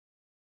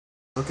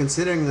Well,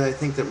 considering that I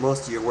think that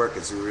most of your work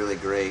is really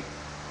great,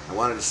 I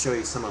wanted to show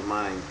you some of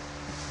mine.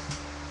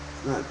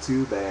 It's not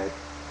too bad.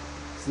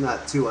 It's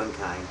not too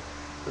unkind.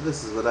 But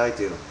this is what I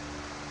do.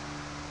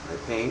 I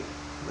paint,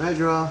 I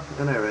draw,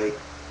 and I write.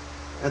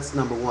 That's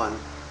number one.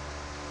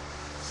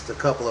 Just a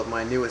couple of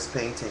my newest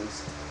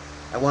paintings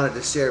I wanted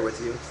to share with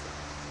you.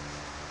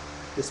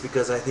 Just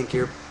because I think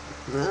you're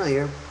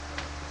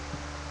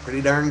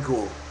pretty darn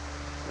cool.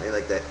 I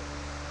like that.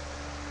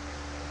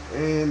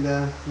 And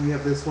we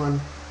have this one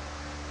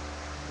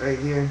right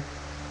here.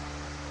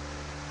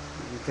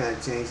 You kind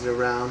of change it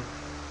around.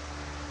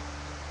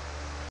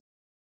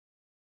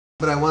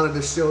 But I wanted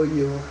to show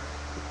you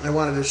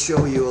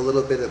a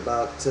little bit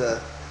about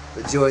the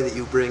joy that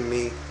you bring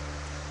me,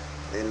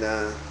 and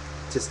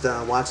just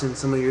watching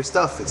some of your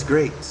stuff. It's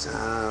great.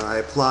 I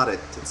applaud it.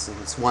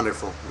 It's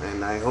wonderful,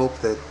 and I hope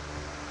that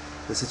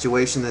the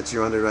situation that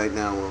you're under right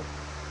now will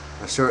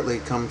shortly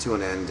come to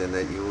an end, and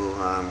that you will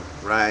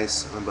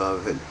rise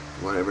above it,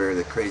 whatever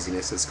the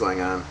craziness that's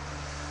going on.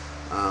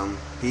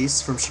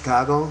 Peace from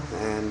Chicago,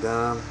 and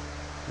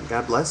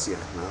God bless you.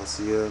 I'll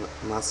see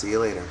you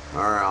later,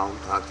 or I'll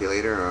talk to you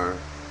later, or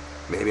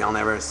maybe I'll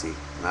never see.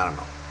 I don't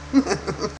know.